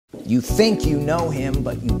You think you know him,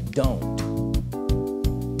 but you don't.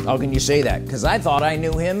 How can you say that? Because I thought I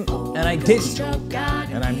knew him and I didn't,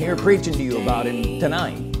 and I'm here preaching to you about him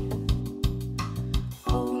tonight.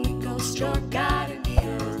 Holy Ghost, your God in the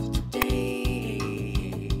earth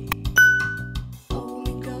today.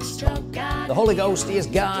 Holy Ghost, your God. The Holy Ghost is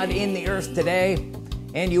God in the earth today,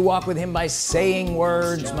 and you walk with him by saying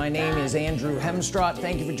words. My name is A.J.Hemstrought.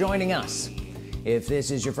 Thank you for joining us. If this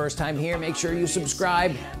is your first time here, make sure you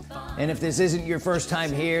subscribe, and if this isn't your first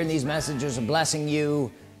time here and these messages are blessing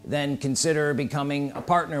you, then consider becoming a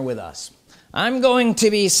partner with us. I'm going to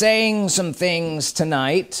be saying some things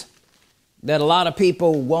tonight that a lot of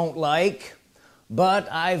people won't like,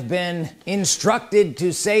 but I've been instructed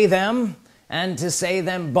to say them and to say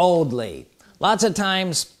them boldly. Lots of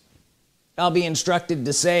times I'll be instructed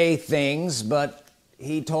to say things, but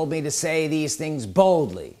he told me to say these things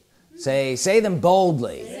boldly. Say them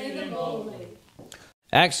boldly. Say them boldly.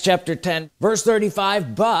 Acts chapter 10 verse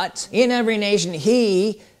 35, but in every nation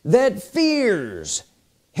he that fears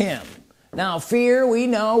him. Now fear, we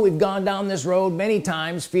know, we've gone down this road many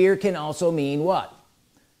times. Fear can also mean what?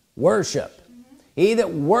 Worship. He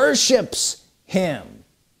that worships him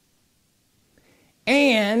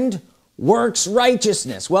and works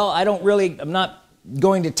righteousness. Well, I'm not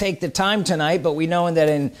going to take the time tonight, but we know that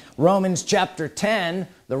in Romans chapter 10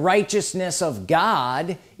 the righteousness of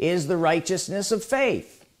God is the righteousness of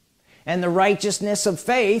faith, and the righteousness of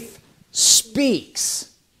faith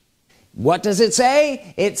speaks. What does it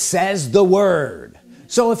say? It says the word.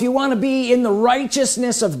 So if you want to be in the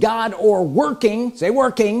righteousness of God, or working, say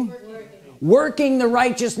working the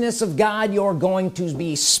righteousness of God, you're going to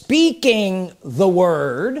be speaking the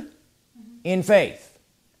word in faith.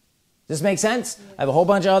 Does this make sense? I have a whole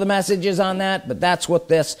bunch of other messages on that, but that's what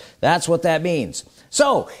that means.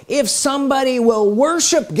 So if somebody will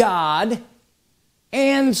worship God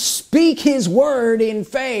and speak his word in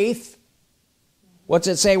faith, what's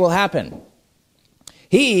it say will happen?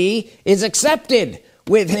 He is accepted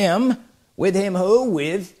with him. With him who?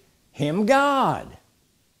 With him God.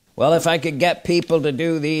 Well, if I could get people to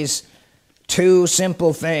do these two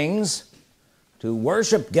simple things, to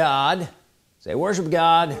worship God, say worship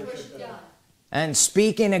God, and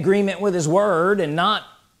speak in agreement with his word and not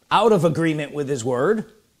out of agreement with his word,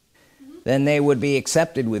 then they would be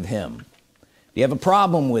accepted with him. Do you have a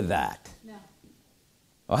problem with that? No.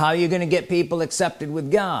 Well, how are you going to get people accepted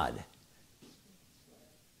with God?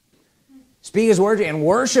 Speak his word and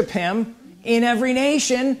worship him in every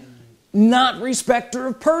nation, not respecter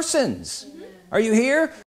of persons. Are you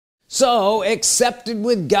here? So accepted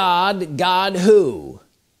with God. God who?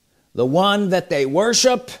 The one that they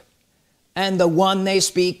worship and the one they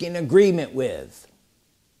speak in agreement with.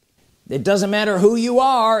 It doesn't matter who you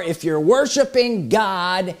are. If you're worshiping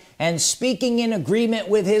God and speaking in agreement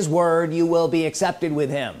with his word, you will be accepted with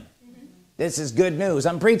him. This is good news.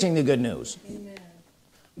 I'm preaching the good news. Amen.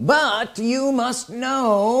 But you must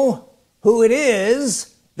know who it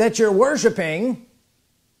is that you're worshiping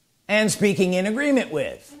and speaking in agreement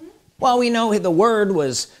with. Well, we know the word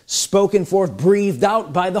was spoken forth, breathed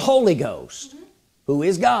out by the Holy Ghost, who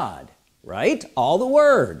is God, right? All the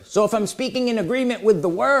word. So if I'm speaking in agreement with the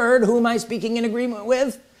word, who am I speaking in agreement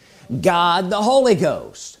with? God the Holy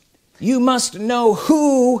Ghost. You must know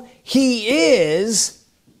who he is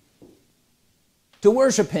to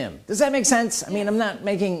worship him. Does that make sense? I mean, I'm not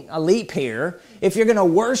making a leap here. If you're going to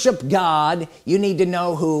worship God, you need to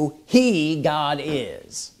know who God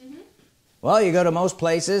is. Well, you go to most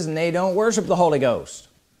places and they don't worship the Holy Ghost,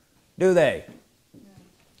 do they? No.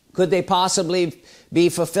 Could they possibly be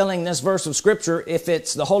fulfilling this verse of Scripture if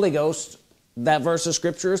it's the Holy Ghost that verse of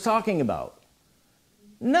Scripture is talking about?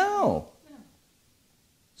 No.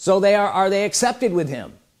 So are they accepted with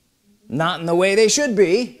him? Not in the way they should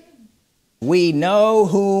be. We know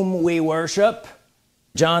whom we worship.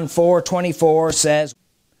 John 4:24 says,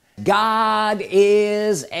 God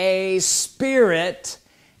is a spirit,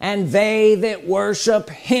 and they that worship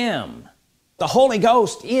him. The Holy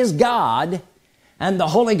Ghost is God, and the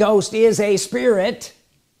Holy Ghost is a spirit.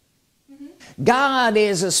 God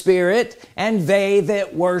is a spirit, and they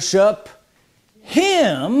that worship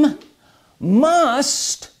him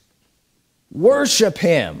must worship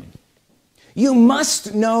him. You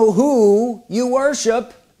must know who you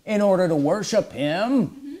worship in order to worship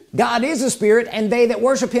him. God is a spirit, and they that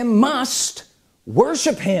worship him must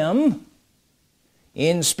worship him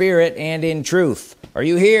in spirit and in truth. Are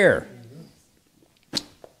you here?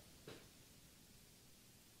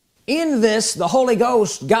 In this, the Holy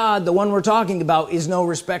Ghost, God, the one we're talking about, is no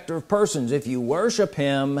respecter of persons. If you worship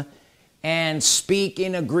him, and speak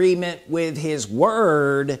in agreement with his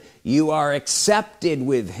word, you are accepted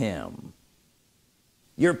with him.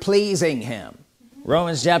 You're pleasing him.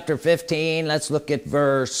 Romans chapter 15, let's look at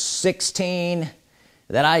verse 16.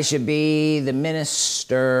 That I should be the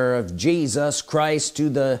minister of Jesus Christ to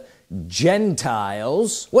the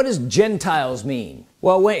Gentiles. What does Gentiles mean?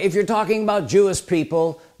 Well, if you're talking about Jewish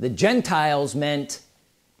people, the Gentiles meant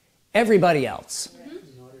everybody else.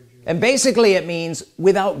 And basically it means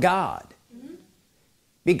without God.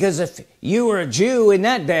 Because if you were a Jew in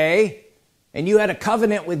that day and you had a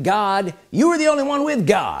covenant with God, you were the only one with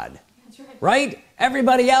God. Right?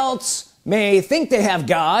 Everybody else may think they have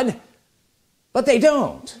God, but they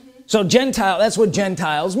don't. So Gentile, that's what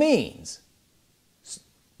Gentiles means.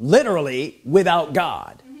 Literally without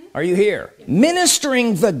God. Are you here?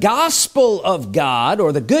 Ministering the gospel of God,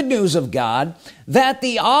 or the good news of God, that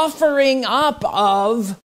the offering up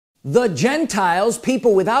of the Gentiles,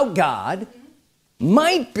 people without God,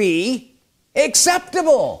 might be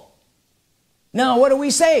acceptable. Now, what do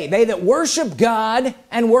we say? They that worship God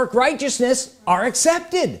and work righteousness are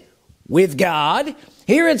accepted with God.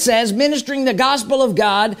 Here it says, ministering the gospel of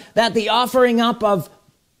God, that the offering up of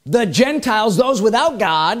the Gentiles, those without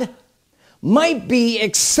God, might be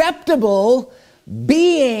acceptable,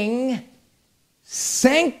 being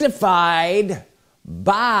sanctified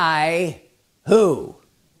by who?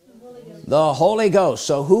 The Holy Ghost.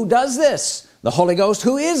 So who does this? The Holy Ghost,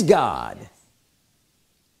 who is God.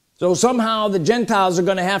 So somehow the Gentiles are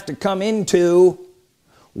going to have to come into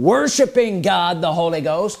worshiping God, the Holy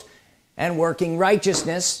Ghost, and working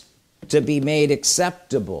righteousness to be made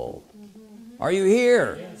acceptable. Are you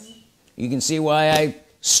here? Yes. You can see why I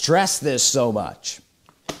stress this so much.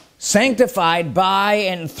 Sanctified by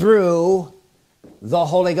and through the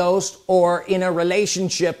Holy Ghost, or in a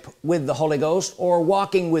relationship with the Holy Ghost, or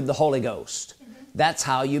walking with the Holy Ghost. That's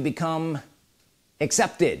how you become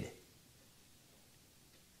accepted.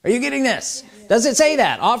 Are you getting this? Yes. Does it say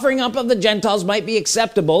that? Offering up of the Gentiles might be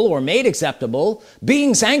acceptable or made acceptable,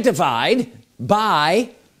 being sanctified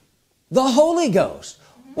by the Holy Ghost.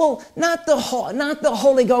 Well, not the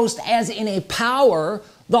Holy Ghost as in a power.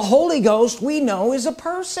 The Holy Ghost we know is a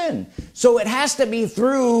person. So it has to be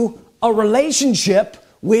through a relationship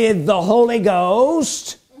with the Holy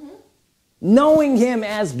Ghost, knowing him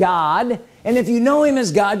as God. And if you know him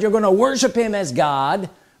as God, you're going to worship him as God.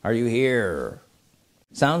 Are you here?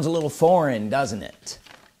 Sounds a little foreign, doesn't it?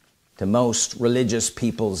 To most religious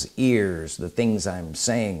people's ears, the things I'm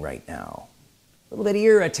saying right now. A little bit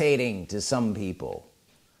irritating to some people.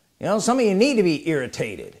 You know, some of you need to be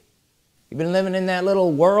irritated. You've been living in that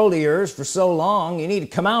little world of yours for so long, you need to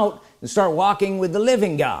come out and start walking with the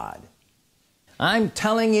living God. I'm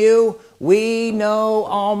telling you, we know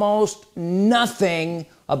almost nothing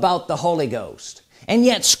about the Holy Ghost. And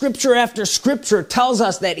yet scripture after scripture tells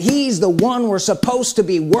us that he's the one we're supposed to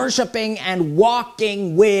be worshiping and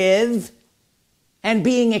walking with and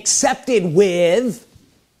being accepted with.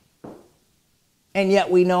 And yet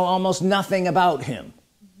we know almost nothing about him.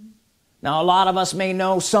 Now, a lot of us may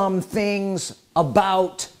know some things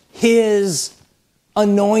about his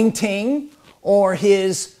anointing or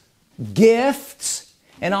his gifts,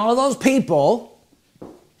 and all of those people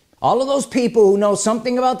who know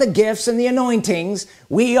something about the gifts and the anointings,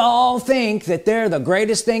 we all think that they're the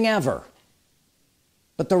greatest thing ever.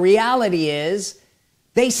 But the reality is,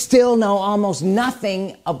 they still know almost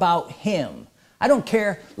nothing about him. I don't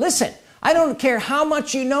care, listen, I don't care how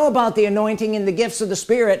much you know about the anointing and the gifts of the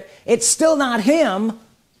Spirit, it's still not him.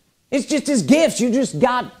 It's just his gifts. You just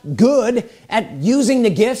got good at using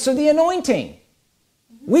the gifts of the anointing.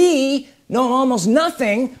 We know almost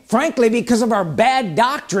nothing, frankly, because of our bad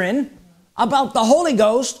doctrine about the Holy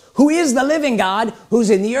Ghost, who is the living God,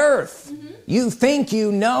 who's in the earth. You think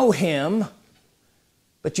you know him,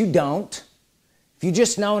 but you don't. If you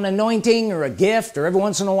just know an anointing or a gift, or every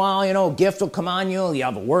once in a while, you know, a gift will come on you, you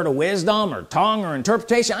have a word of wisdom or tongue or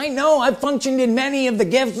interpretation. I know I've functioned in many of the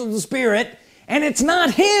gifts of the Spirit, and it's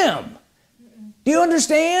not him. Do you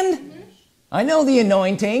understand? I know the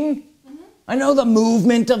anointing. I know the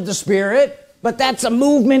movement of the Spirit, but that's a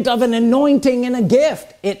movement of an anointing and a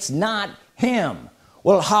gift. It's not him.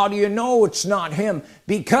 Well, how do you know it's not him?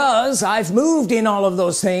 Because I've moved in all of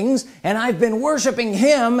those things, and I've been worshiping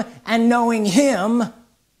him and knowing him.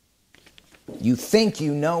 You think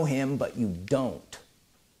you know him, but you don't.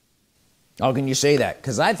 How can you say that?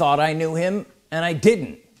 Because I thought I knew him, and I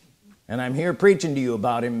didn't. And I'm here preaching to you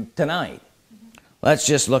about him tonight. Let's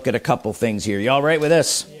just look at a couple things here. You all right with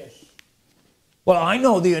this? Yes. Well, I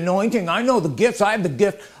know the anointing, I know the gifts, I have the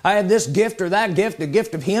gift, I have this gift or that gift, the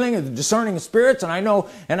gift of healing or the discerning of spirits, and I know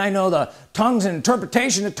the tongues and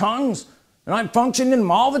interpretation of tongues, and I'm functioning in them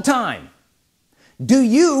all the time. Do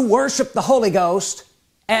you worship the Holy Ghost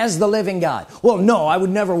as the living God? Well, no, I would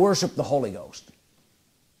never worship the Holy Ghost.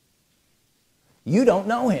 You don't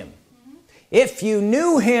know him. If you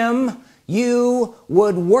knew him, you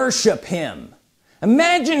would worship him.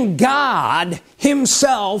 Imagine God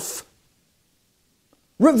himself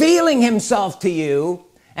revealing himself to you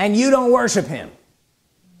and you don't worship him.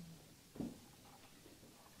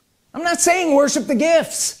 I'm not saying worship the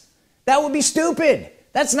gifts. That would be stupid.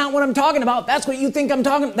 That's not what I'm talking about. That's what you think I'm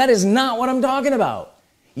talking about. That is not what I'm talking about.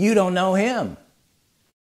 You don't know him.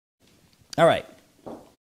 All right.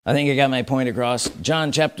 I think I got my point across.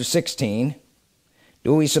 John chapter 16.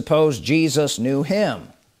 Do we suppose Jesus knew him?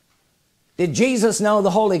 Did Jesus know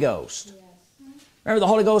the Holy Ghost? Remember, the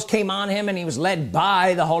Holy Ghost came on him and he was led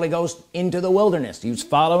by the Holy Ghost into the wilderness. He was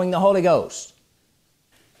following the Holy Ghost.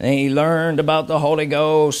 And he learned about the Holy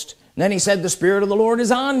Ghost. And then he said, the Spirit of the Lord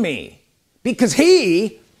is on me because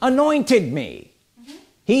he anointed me.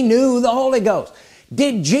 He knew the Holy Ghost.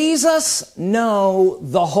 Did Jesus know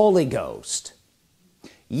the Holy Ghost?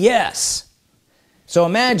 Yes. So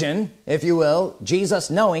imagine, if you will,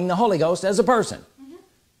 Jesus knowing the Holy Ghost as a person.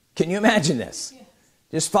 Can you imagine this? Yes.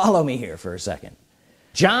 Just follow me here for a second.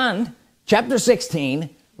 John chapter 16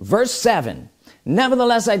 verse 7.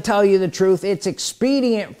 Nevertheless, I tell you the truth, it's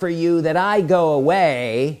expedient for you that I go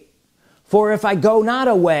away, for if I go not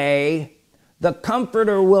away, the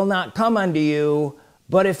Comforter will not come unto you,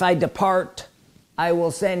 but if I depart, I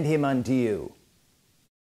will send him unto you.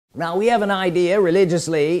 Now we have an idea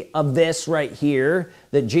religiously of this right here,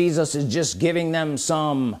 that Jesus is just giving them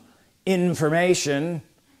some information,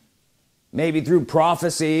 maybe through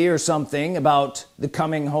prophecy or something about the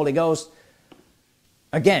coming Holy Ghost.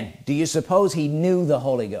 Again, do you suppose he knew the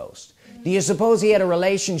Holy Ghost? Do you suppose he had a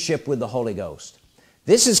relationship with the Holy Ghost?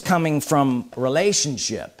 This is coming from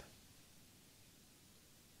relationship.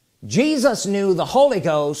 Jesus knew the Holy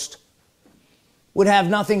Ghost would have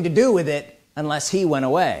nothing to do with it unless he went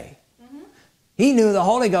away. He knew the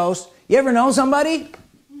Holy Ghost. You ever know somebody?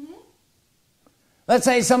 Let's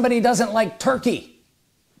say somebody doesn't like turkey.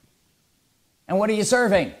 And what are you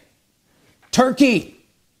serving? Turkey.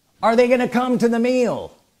 Are they going to come to the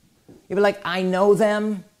meal? You'd be like, I know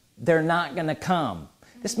them. They're not going to come.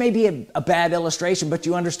 This may be a bad illustration, but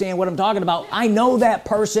you understand what I'm talking about. I know that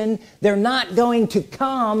person. They're not going to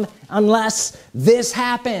come unless this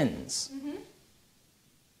happens.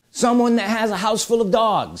 Someone that has a house full of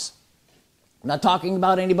dogs. I'm not talking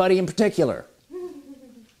about anybody in particular.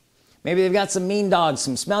 Maybe they've got some mean dogs,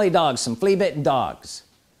 some smelly dogs, some flea-bitten dogs.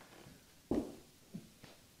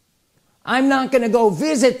 I'm not going to go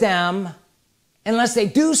visit them unless they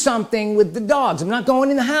do something with the dogs. I'm not going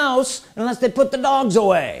in the house unless they put the dogs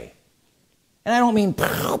away. And I don't mean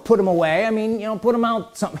put them away. I mean, put them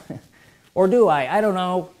out. Or do I? I don't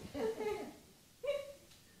know.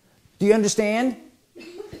 Do you understand?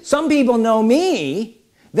 Some people know me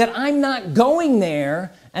that I'm not going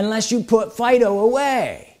there unless you put Fido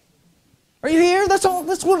away. Are you here? This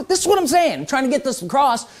is what I'm saying. I'm trying to get this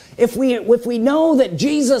across. If we know that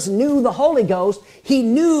Jesus knew the Holy Ghost, he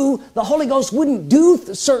knew the Holy Ghost wouldn't do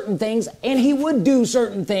certain things, and he would do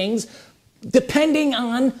certain things depending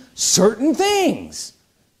on certain things.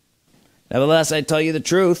 Nevertheless, I tell you the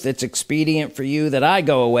truth, it's expedient for you that I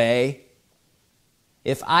go away.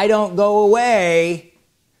 If I don't go away,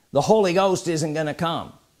 the Holy Ghost isn't going to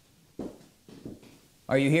come.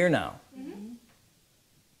 Are you here now?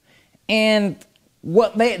 And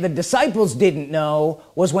what the disciples didn't know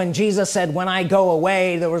was when Jesus said, when I go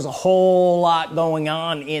away, there was a whole lot going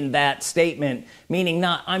on in that statement, meaning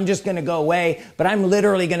not I'm just going to go away, but I'm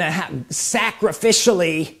literally going to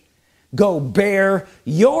sacrificially go bear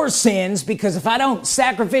your sins, because if I don't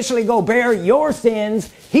sacrificially go bear your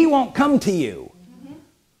sins, he won't come to you.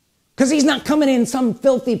 Because he's not coming in some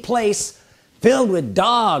filthy place filled with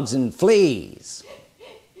dogs and fleas.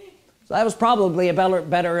 That was probably a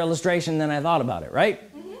better illustration than I thought about it, right?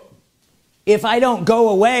 If I don't go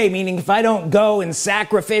away, meaning if I don't go and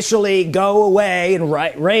sacrificially go away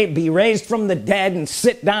and be raised from the dead and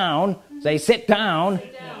sit down, say sit down,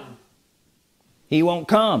 he won't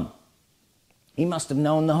come. He must have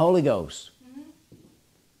known the Holy Ghost.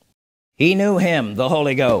 He knew him, the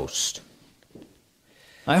Holy Ghost.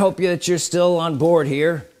 I hope that you're still on board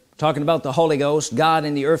here. Talking about the Holy Ghost, God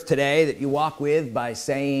in the earth today that you walk with by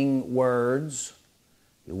saying words.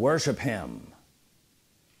 You worship him.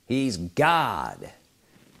 He's God.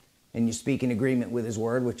 And you speak in agreement with his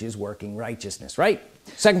word, which is working righteousness, right?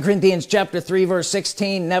 2 Corinthians chapter 3 verse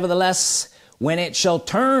 16, nevertheless when it shall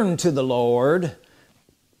turn to the Lord,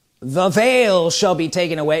 the veil shall be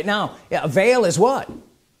taken away. Now a veil is what?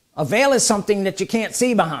 A veil is something that you can't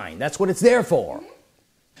see behind. That's what it's there for.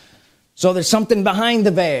 So there's something behind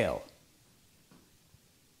the veil.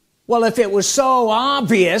 Well, if it was so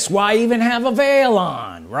obvious, why even have a veil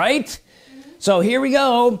on, right? So here we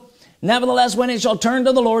go. Nevertheless, when it shall turn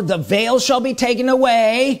to the Lord, the veil shall be taken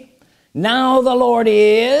away. Now the Lord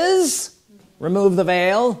is, remove the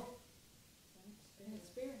veil.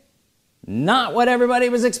 Not what everybody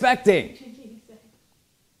was expecting.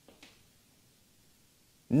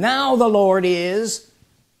 Now the Lord is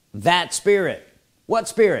that Spirit. What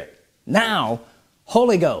Spirit? Now,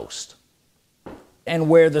 Holy Ghost. And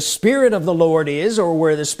where the Spirit of the Lord is, or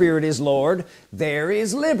where the Spirit is Lord, there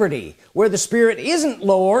is liberty. Where the Spirit isn't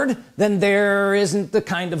Lord, then there isn't the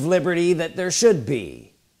kind of liberty that there should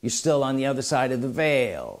be. You're still on the other side of the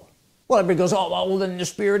veil. Well, everybody goes, oh, well, then the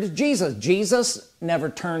Spirit is Jesus. Jesus never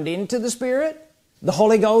turned into the Spirit. The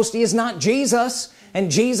Holy Ghost is not Jesus,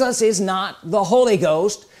 and Jesus is not the Holy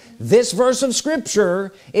Ghost. This verse of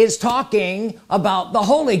Scripture is talking about the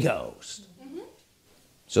Holy Ghost.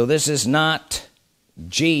 So this is not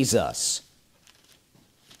Jesus.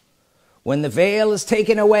 When the veil is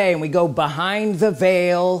taken away and we go behind the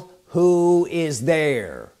veil, who is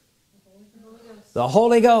there? The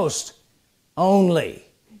Holy Ghost only.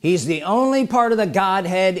 He's the only part of the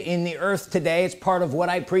Godhead in the earth today. It's part of what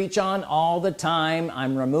I preach on all the time.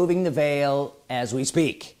 I'm removing the veil as we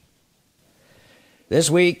speak. This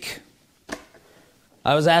week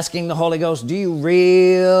I was asking the Holy Ghost, do you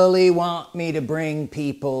really want me to bring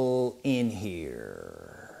people in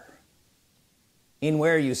here? In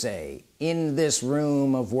where, you say? In this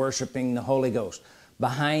room of worshiping the Holy Ghost,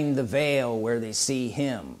 behind the veil where they see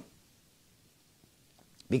Him.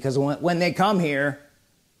 Because when they come here,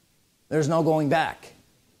 there's no going back.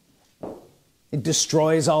 It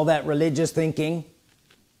destroys all that religious thinking.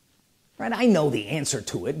 Right? I know the answer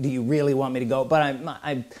to it. Do you really want me to go? But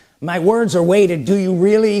my words are weighted. Do you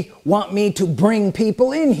really want me to bring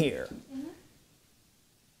people in here?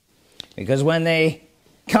 Because when they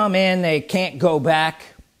come in, they can't go back.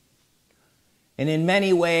 And in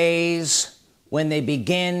many ways, when they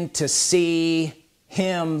begin to see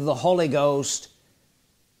Him, the Holy Ghost,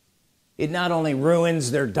 it not only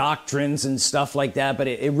ruins their doctrines and stuff like that, but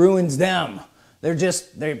it ruins them.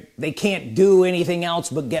 They can't do anything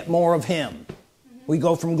else but get more of Him. We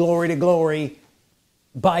go from glory to glory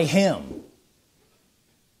by Him.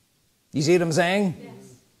 You see what I'm saying?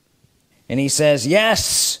 Yes. And He says,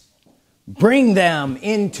 yes, bring them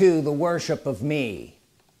into the worship of me.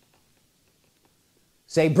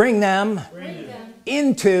 Say, bring them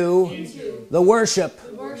into the worship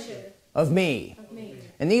of me.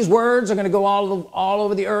 And these words are going to go all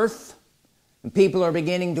over the earth, and people are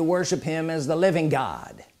beginning to worship Him as the living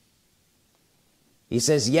God. He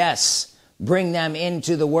says, yes, bring them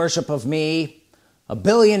into the worship of me. 1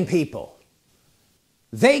 billion people,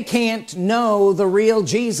 they can't know the real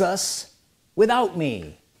Jesus without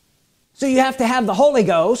me. So you have to have the Holy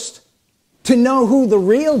Ghost to know who the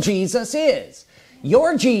real Jesus is.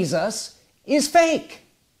 Your Jesus is fake.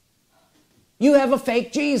 You have a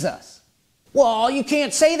fake Jesus. Well, you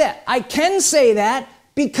can't say that. I can say that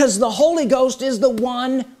because the Holy Ghost is the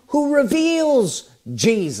one who reveals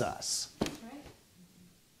Jesus.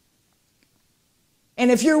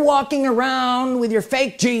 And if you're walking around with your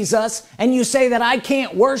fake Jesus and you say that I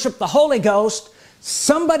can't worship the Holy Ghost,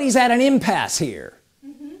 somebody's at an impasse here.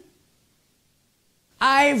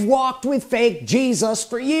 I've walked with fake Jesus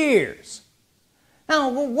for years. Now,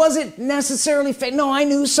 was it necessarily fake? No, I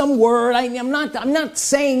knew some word. I'm not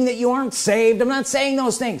saying that you aren't saved. I'm not saying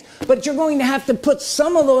those things. But you're going to have to put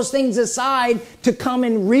some of those things aside to come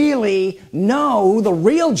and really know who the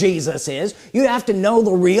real Jesus is. You have to know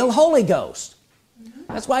the real Holy Ghost.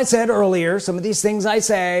 That's why I said earlier, some of these things I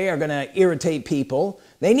say are going to irritate people.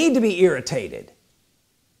 They need to be irritated.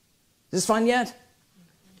 Is this fun yet?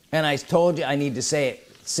 And I told you I need to say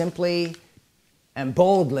it simply and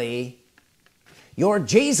boldly. Your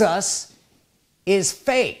Jesus is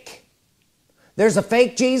fake. There's a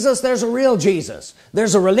fake Jesus, there's a real Jesus.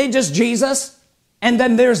 There's a religious Jesus, and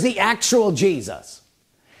then there's the actual Jesus.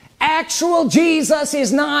 Actual Jesus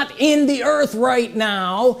is not in the earth right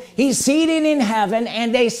now. He's seated in heaven,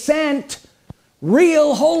 and they sent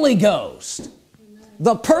real Holy Ghost,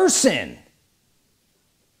 the person.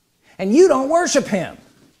 And you don't worship Him.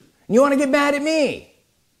 You want to get mad at me?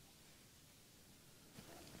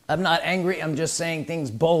 I'm not angry, I'm just saying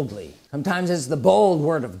things boldly. Sometimes it's the bold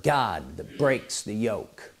word of God that breaks the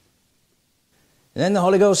yoke. And then the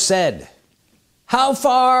Holy Ghost said, How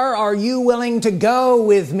far are you willing to go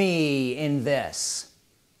with me in this?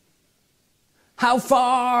 How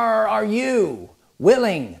far are you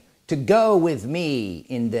willing to go with me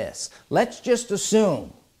in this? Let's just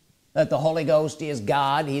assume that the Holy Ghost is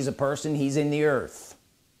God. He's a person. He's in the earth.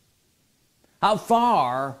 How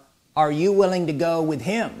far are you willing to go with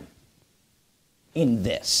him in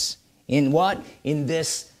this? In what? In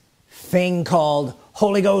this thing called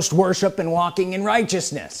Holy Ghost worship and walking in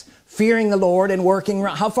righteousness, fearing the Lord and working.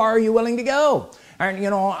 How far are you willing to go? And you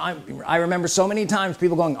know, I remember so many times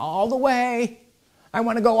people going, all the way. I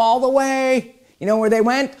want to go all the way. You know where they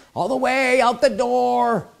went? All the way out the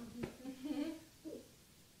door.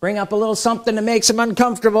 Bring up a little something that makes them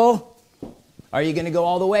uncomfortable. Are you going to go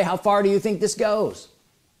all the way? How far do you think this goes?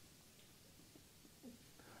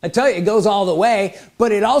 I tell you, it goes all the way,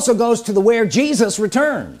 but it also goes to the where Jesus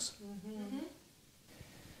returns.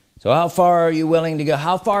 So how far are you willing to go?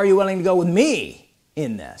 How far are you willing to go with me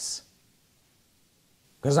in this?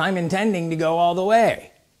 Because I'm intending to go all the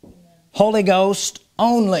way. Holy Ghost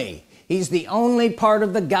only. He's the only part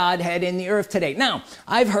of the Godhead in the earth today. Now,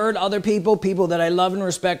 I've heard other people that I love and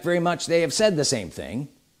respect very much, they have said the same thing,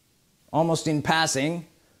 almost in passing.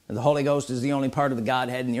 The Holy Ghost is the only part of the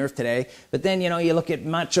Godhead in the earth today. But then, you know, you look at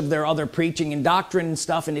much of their other preaching and doctrine and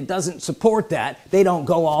stuff, and it doesn't support that. They don't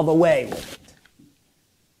go all the way with it.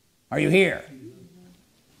 Are you here?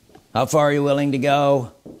 How far are you willing to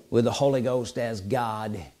go with the Holy Ghost as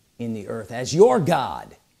God in the earth, as your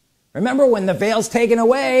God? Remember, when the veil's taken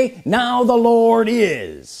away, now the Lord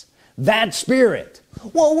is that Spirit.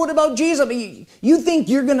 Well, what about Jesus? You think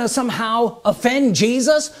you're gonna somehow offend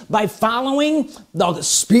Jesus by following the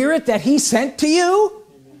Spirit that he sent to you?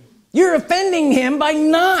 You're offending him by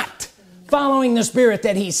not following the Spirit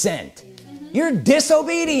that he sent. You're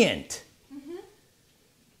disobedient.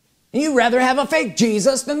 You'd rather have a fake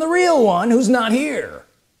Jesus than the real one who's not here.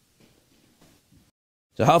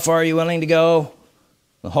 So how far are you willing to go?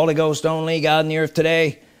 The Holy Ghost only, God in the earth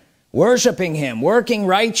today, worshiping him, working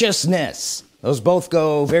righteousness. Those both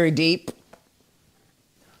go very deep.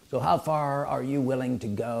 So how far are you willing to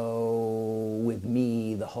go with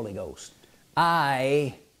me, the Holy Ghost?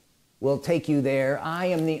 I will take you there. I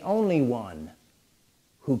am the only one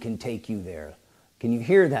who can take you there. Can you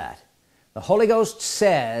hear that? The Holy Ghost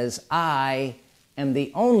says, I am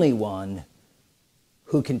the only one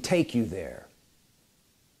who can take you there.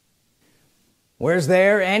 Where's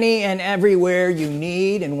there any and everywhere you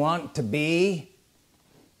need and want to be?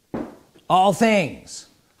 All things,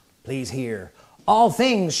 please hear, all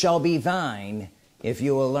things shall be thine if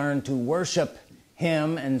you will learn to worship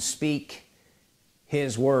him and speak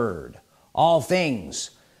his word. All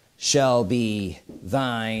things shall be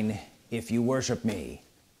thine if you worship me.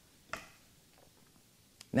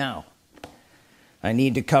 Now, I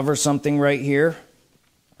need to cover something right here.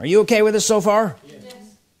 Are you okay with this so far? Yes.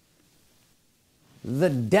 The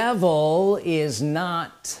devil is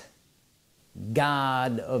not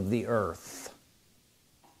God of the earth.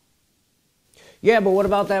 Yeah, but what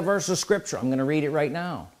about that verse of scripture? I'm going to read it right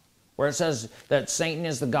now, where it says that Satan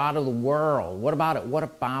is the god of the world. What about it? What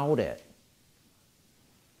about it?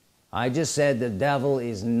 I just said the devil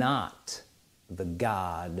is not the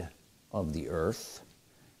god of the earth.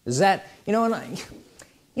 Is that, you know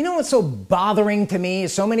what's so bothering to me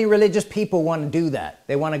is so many religious people want to do that.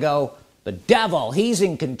 They want to go, the devil, he's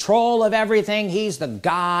in control of everything. He's the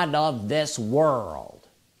god of this world.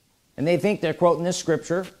 And they think they're quoting this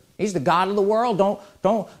scripture. He's the god of the world.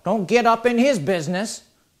 Don't get up in his business.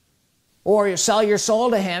 Or you sell your soul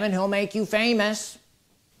to him and he'll make you famous.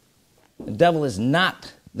 The devil is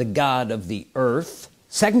not the god of the earth.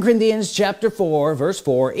 2 Corinthians chapter 4, verse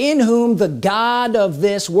 4, in whom the god of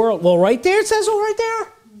this world. Well, right there, it says, oh, right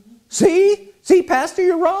there. See, pastor,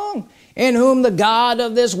 you're wrong. In whom the god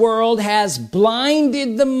of this world has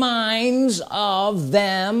blinded the minds of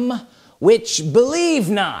them which believe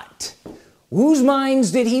not. Whose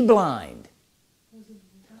minds did he blind?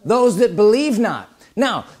 Those that believe not.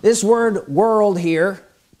 Now, this word world here,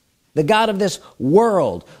 the god of this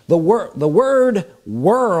world, the word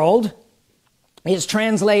world is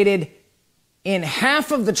translated in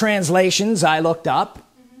half of the translations I looked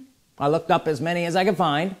up. I looked up as many as I could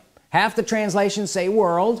find. Half the translations say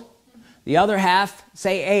world. The other half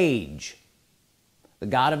say age. The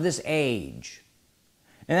god of this age.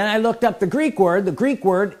 And then I looked up the Greek word. The Greek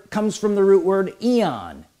word comes from the root word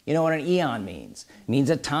eon. You know what an eon means? It means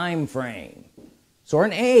a time frame. So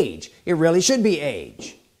an age. It really should be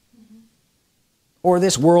age. Or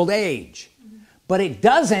this world age. But it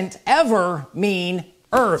doesn't ever mean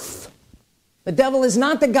earth. The devil is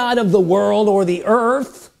not the god of the world or the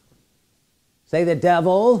earth. Say the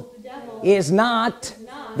devil. The devil is not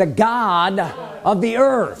the God of the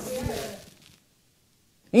earth.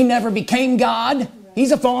 He never became God.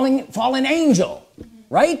 He's a fallen angel,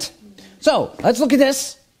 right? So let's look at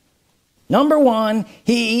this. Number one,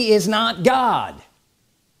 he is not God.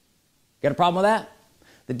 Got a problem with that?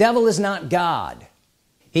 The devil is not God.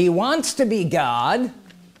 He wants to be God.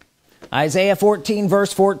 Isaiah 14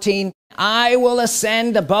 verse 14, I will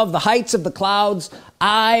ascend above the heights of the clouds.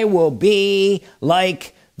 I will be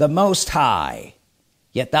like the Most High.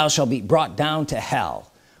 Yet thou shalt be brought down to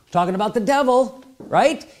hell. We're talking about the devil,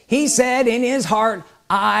 right? He said in his heart,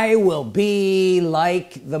 I will be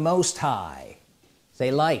like the Most High.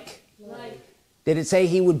 Say like. Did it say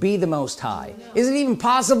he would be the Most High? No. Is it even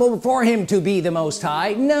possible for him to be the Most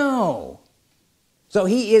High? No. So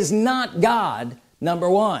he is not God, number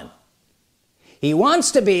one. He wants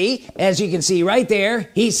to be, as you can see right there.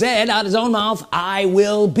 He said out his own mouth, I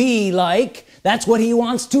will be like. That's what he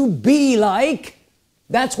wants to be like.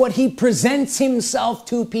 That's what he presents himself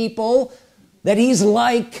to people, that he's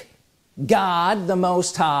like God, the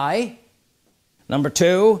Most High. Number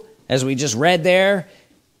two, as we just read there,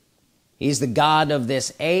 he's the God of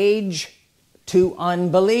this age to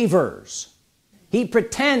unbelievers. He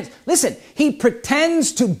pretends, listen, he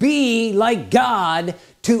pretends to be like God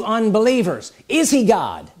to unbelievers. Is he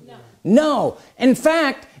God? No. In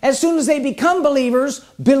fact, as soon as they become believers,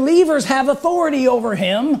 believers have authority over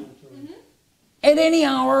him at any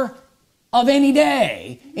hour of any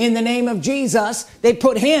day. In the name of Jesus, they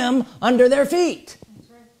put him under their feet.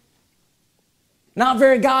 Not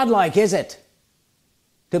very godlike, is it?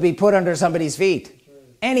 To be put under somebody's feet.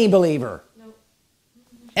 Any believer.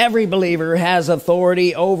 Every believer has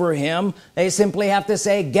authority over him. They simply have to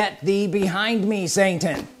say, get thee behind me,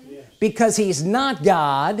 Satan. Yes. Because he's not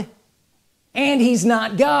God and he's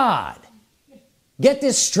not God. Get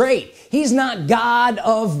this straight. He's not God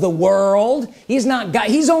of the world. He's not God.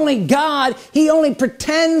 He's only God. He only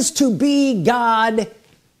pretends to be God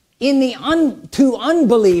in the to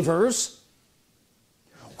unbelievers.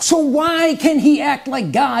 So why can he act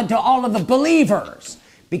like God to all of the believers?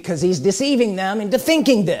 Because he's deceiving them into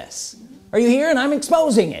thinking this. Are you here? And I'm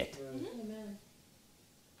exposing it. Amen.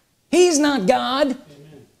 He's not God.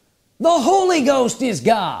 Amen. The Holy Ghost is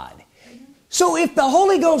God. So if the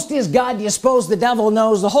Holy Ghost is God, do you suppose the devil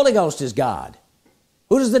knows the Holy Ghost is God?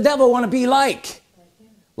 Who does the devil want to be like?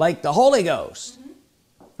 Like the Holy Ghost.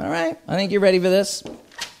 All right, I think you're ready for this.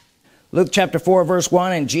 Luke chapter 4 verse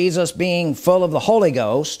 1, and Jesus being full of the Holy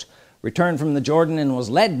Ghost returned from the Jordan and was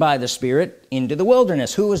led by the Spirit into the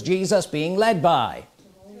wilderness. Who was Jesus being led by?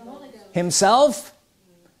 Himself?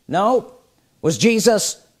 No. Was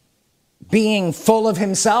Jesus being full of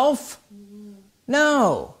himself?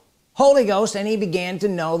 No. Holy Ghost, and he began to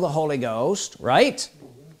know the Holy Ghost, right?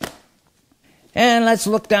 And let's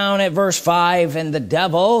look down at verse 5. And the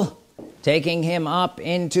devil, taking him up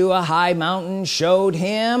into a high mountain, showed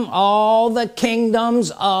him all the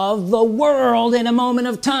kingdoms of the world in a moment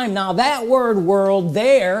of time. Now that word world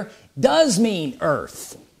there does mean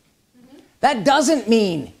earth. That doesn't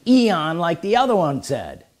mean eon like the other one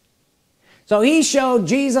said. So he showed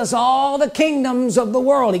Jesus all the kingdoms of the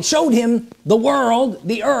world. He showed him the world,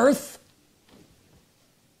 the earth,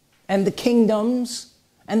 and the kingdoms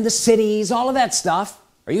and the cities, all of that stuff.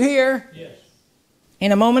 Are you here? Yes.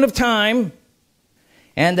 In a moment of time.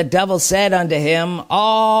 And the devil said unto him,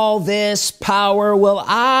 all this power will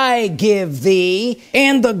I give thee,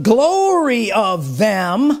 and the glory of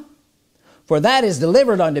them, for that is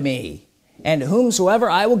delivered unto me, and to whomsoever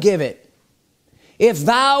I will give it. If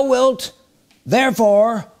thou wilt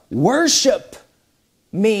therefore worship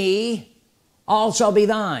me, all shall be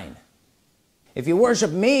thine. If you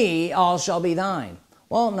worship me, all shall be thine.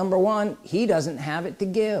 Well, number one, he doesn't have it to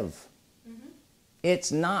give.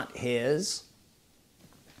 It's not his.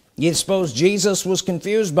 You suppose Jesus was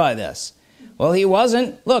confused by this? Well, he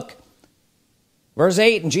wasn't. Look, verse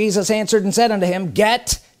 8, and Jesus answered and said unto him,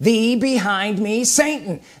 get thee behind me,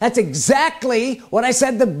 Satan. That's exactly what I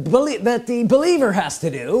said that the believer has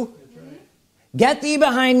to do. Right. Get thee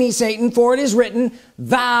behind me, Satan, for it is written,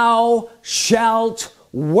 thou shalt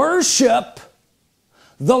worship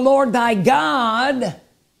the Lord thy God,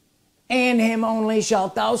 and him only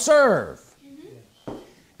shalt thou serve.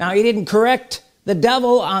 Now, he didn't correct the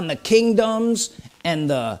devil on the kingdoms and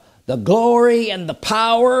the glory and the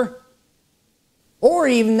power, or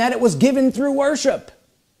even that it was given through worship.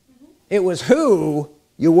 It was who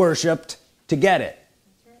you worshiped to get it.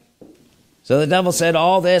 So the devil said,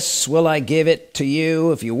 all this will I give it to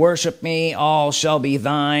you. If you worship me, all shall be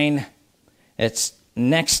thine. It's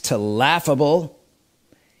next to laughable.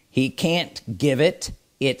 He can't give it.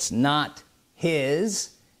 It's not his.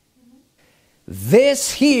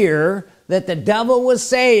 this here that the devil was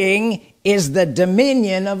saying is the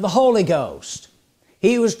dominion of the Holy Ghost.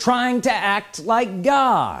 He was trying to act like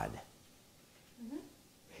God.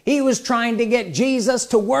 He was trying to get Jesus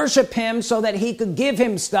to worship him so that he could give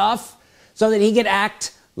him stuff, so that he could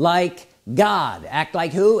act like God. Act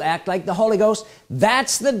like who? Act like the Holy Ghost.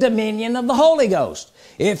 That's the dominion of the Holy Ghost.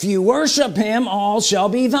 If you worship him, all shall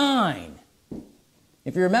be thine.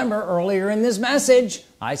 If you remember earlier in this message,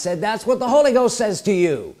 I said that's what the Holy Ghost says to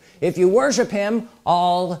you. If you worship him,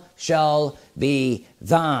 all shall be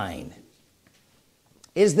thine.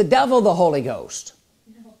 Is the devil the Holy Ghost?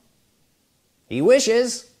 No. He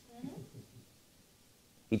wishes.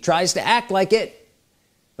 He tries to act like it,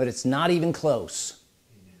 but it's not even close.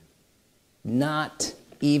 Not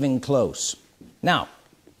even close. Now,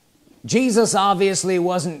 Jesus obviously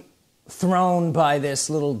wasn't thrown by this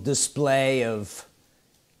little display of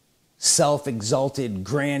self-exalted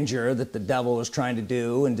grandeur that the devil was trying to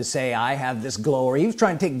do, and to say, I have this glory. He was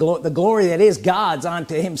trying to take the glory that is God's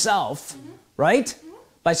onto himself, right?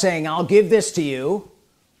 By saying, I'll give this to you,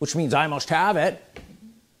 which means I must have it.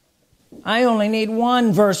 I only need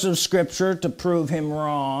one verse of scripture to prove him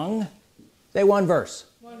wrong. Say one verse.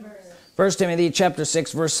 1 Timothy chapter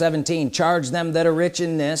 6 verse 17. Charge them that are rich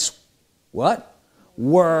in this what?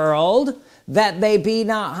 World, that they be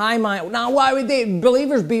not high-minded. Now, why would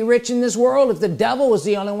believers be rich in this world if the devil was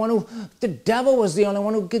the only one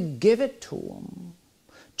who could give it to them?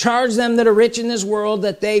 Charge them that are rich in this world,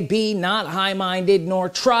 that they be not high-minded, nor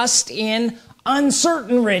trust in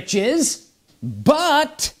uncertain riches,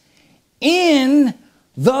 but in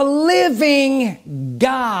the living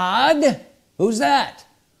God. Who's that?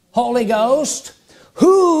 Holy Ghost,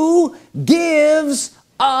 who gives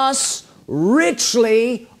us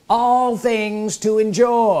richly all things to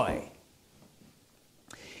enjoy.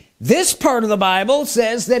 This part of the Bible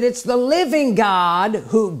says that it's the living God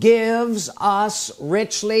who gives us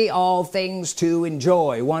richly all things to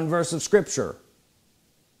enjoy. One verse of scripture.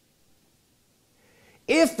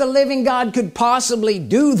 If the living God could possibly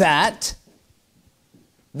do that,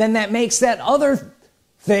 then that makes that other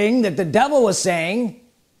thing that the devil was saying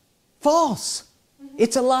false.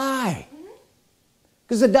 It's a lie.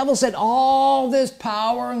 Because the devil said, all this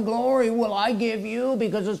power and glory will I give you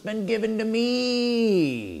because it's been given to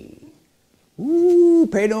me. Ooh,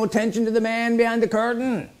 pay no attention to the man behind the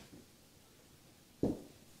curtain.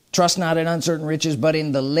 Trust not in uncertain riches, but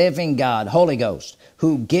in the living God, Holy Ghost,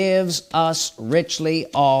 who gives us richly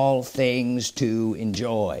all things to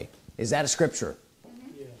enjoy. Is that a scripture?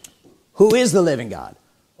 Yeah. Who is the living God?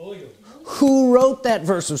 Holy Ghost. Who wrote that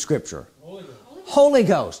verse of scripture? Holy Ghost. Holy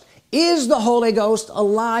Ghost. Is the Holy Ghost a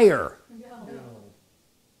liar? No.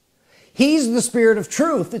 He's the Spirit of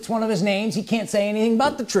truth. It's one of his names. He can't say anything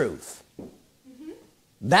but the truth.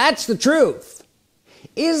 That's the truth.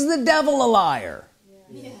 Is the devil a liar?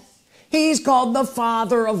 Yes. He's called the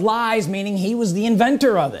father of lies, meaning he was the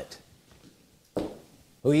inventor of it.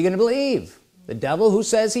 Who are you going to believe? The devil who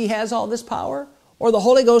says he has all this power, or the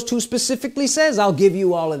Holy Ghost who specifically says, I'll give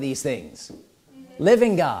you all of these things?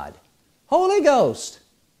 Living God. Holy Ghost.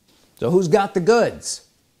 So who's got the goods?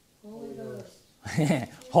 Holy Ghost.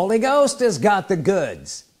 Holy Ghost has got the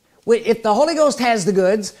goods. If the Holy Ghost has the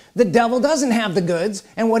goods, the devil doesn't have the goods,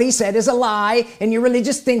 and what he said is a lie, and your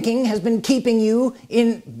religious thinking has been keeping you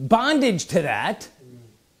in bondage to that.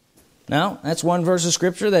 Now, that's one verse of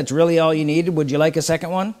scripture. That's really all you needed. Would you like a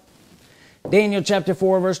second one? Daniel chapter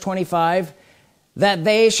 4 verse 25. That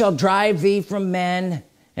they shall drive thee from men,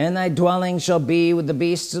 and thy dwelling shall be with the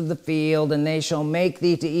beasts of the field, and they shall make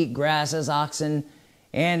thee to eat grass as oxen,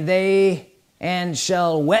 and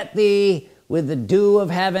shall wet thee with the dew of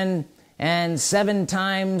heaven, and 7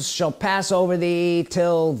 times shall pass over thee,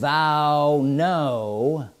 till thou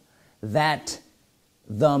know that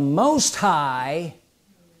the Most High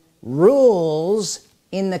rules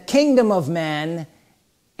in the kingdom of men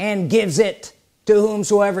and gives it to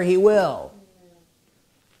whomsoever he will.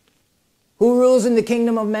 Who rules in the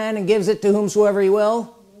kingdom of man and gives it to whomsoever he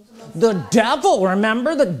will? The devil.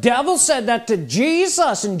 Remember, the devil said that to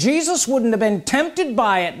Jesus, and Jesus wouldn't have been tempted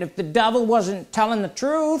by it if the devil wasn't telling the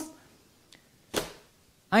truth.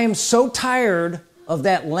 I am so tired of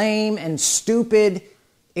that lame and stupid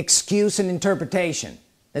excuse and interpretation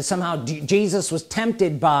that somehow Jesus was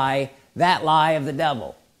tempted by that lie of the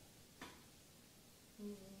devil.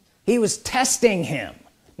 He was testing him,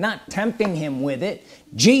 not tempting him with it.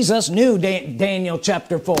 Jesus knew Daniel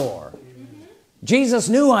chapter 4. Jesus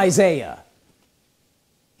knew Isaiah.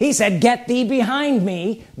 He said, get thee behind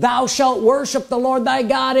me, thou shalt worship the Lord thy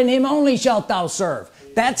God, and him only shalt thou serve.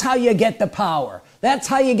 That's how you get the power. That's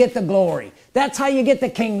how you get the glory. That's how you get the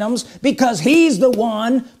kingdoms, because he's the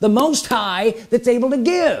one, the Most High, that's able to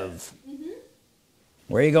give.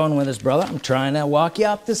 Where are you going with this, brother? I'm trying to walk you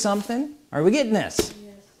up to something. Are we getting this?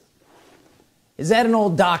 Yes. Is that an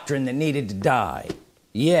old doctrine that needed to die?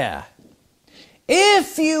 Yeah.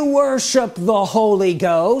 If you worship the Holy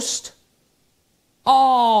Ghost,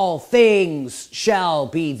 all things shall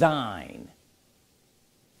be thine.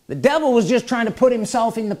 The devil was just trying to put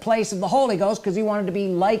himself in the place of the Holy Ghost because he wanted to be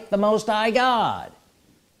like the Most High God.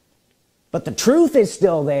 But the truth is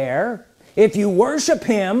still there. If you worship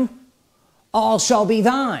him, all shall be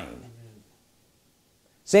thine.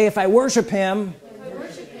 Say, if I worship him,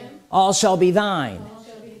 all shall be thine.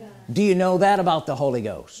 Do you know that about the Holy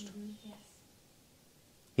Ghost?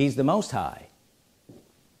 He's the Most High.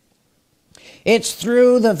 It's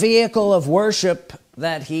through the vehicle of worship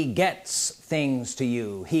that he gets things to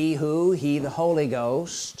you. He the Holy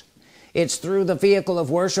Ghost. It's through the vehicle of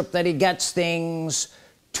worship that he gets things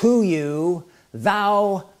to you.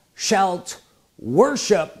 Thou shalt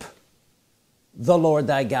worship the Lord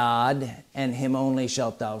thy God, and him only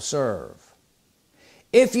shalt thou serve.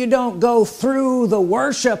 If you don't go through the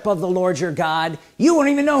worship of the Lord your God, you won't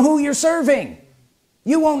even know who you're serving.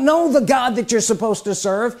 You won't know the God that you're supposed to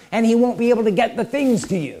serve, and he won't be able to get the things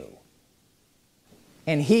to you.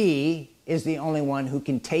 And he is the only one who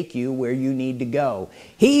can take you where you need to go.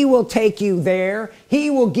 He will take you there. He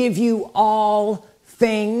will give you all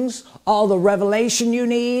things, all the revelation you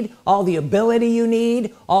need, all the ability you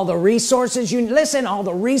need, all the resources you need. Listen, all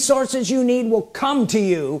the resources you need will come to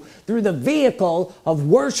you through the vehicle of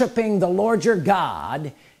worshiping the Lord your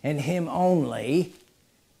God, and him only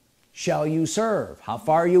shall you serve. How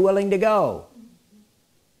far are you willing to go?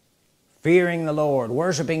 Fearing the Lord,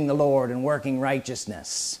 worshiping the Lord, and working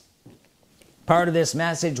righteousness. Part of this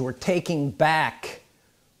message, we're taking back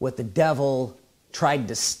what the devil tried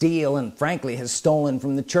to steal and frankly has stolen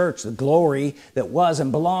from the church, the glory that was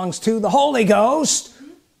and belongs to the Holy Ghost.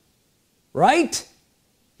 Right?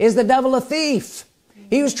 Is the devil a thief?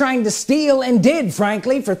 He was trying to steal, and did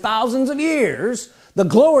frankly for thousands of years, the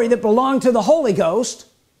glory that belonged to the Holy Ghost,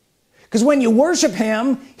 because when you worship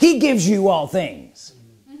him, he gives you all things.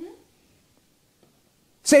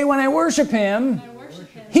 Say, when I worship him,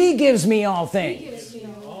 he gives me all things.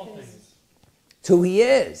 It's who he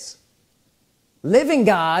is. Living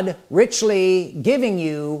God, richly giving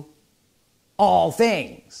you all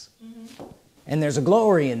things. And there's a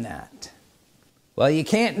glory in that. Well, you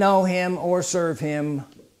can't know him or serve him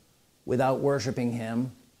without worshiping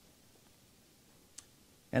him.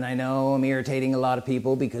 And I know I'm irritating a lot of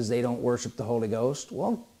people because they don't worship the Holy Ghost.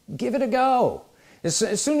 Well, give it a go.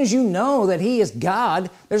 As soon as you know that he is God,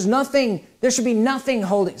 there should be nothing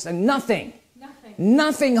holding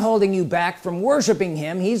you back from worshiping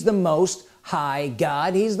him. He's the Most High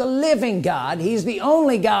God. He's the living God. He's the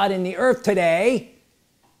only God in the earth today.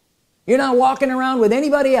 You're not walking around with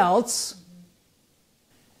anybody else.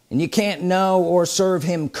 And you can't know or serve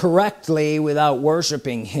him correctly without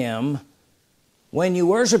worshiping him. When you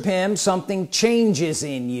worship him, something changes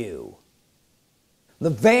in you. The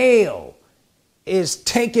veil is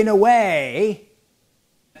taken away.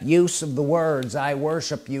 Use of the words, I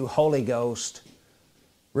worship you, Holy Ghost,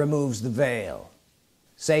 removes the veil.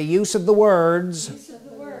 Say, use of the words,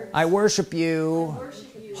 I worship you,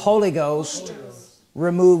 Holy Ghost,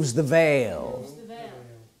 removes the veil.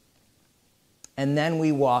 And then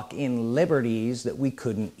we walk in liberties that we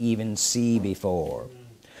couldn't even see before.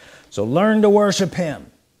 So learn to worship him,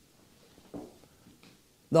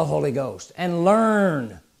 the Holy Ghost, and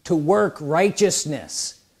learn to work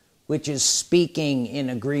righteousness, which is speaking in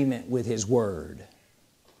agreement with his word.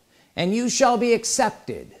 And you shall be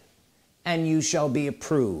accepted, and you shall be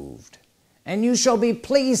approved, and you shall be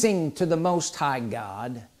pleasing to the Most High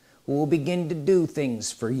God, who will begin to do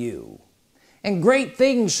things for you. And great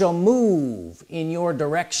things shall move in your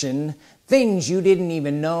direction, things you didn't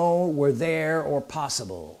even know were there or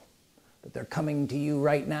possible. But they're coming to you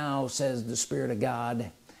right now, says the Spirit of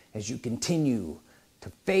God, as you continue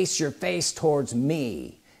to face your face towards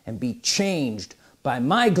me and be changed by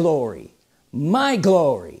my glory, my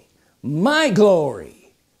glory, my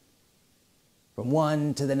glory, from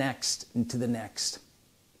one to the next and to the next.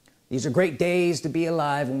 These are great days to be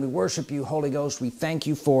alive. When we worship you, Holy Ghost, we thank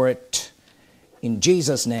you for it. In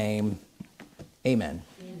Jesus' name, amen.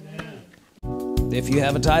 Amen. If you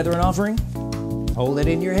have a tithe or an offering, hold it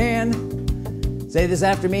in your hand. Say this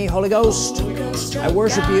after me. Holy Ghost, I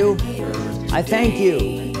worship you. I thank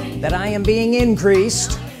you that I am being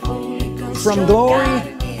increased from glory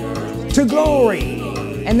to glory,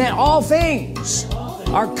 and that all things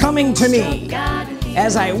are coming to me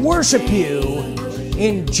as I worship you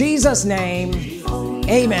In Jesus' name,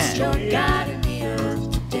 amen.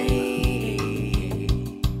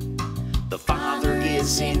 The Father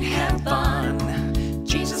is in heaven,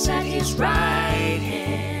 Jesus at his right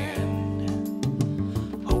hand.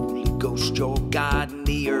 Holy Ghost, your God in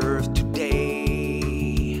the earth today.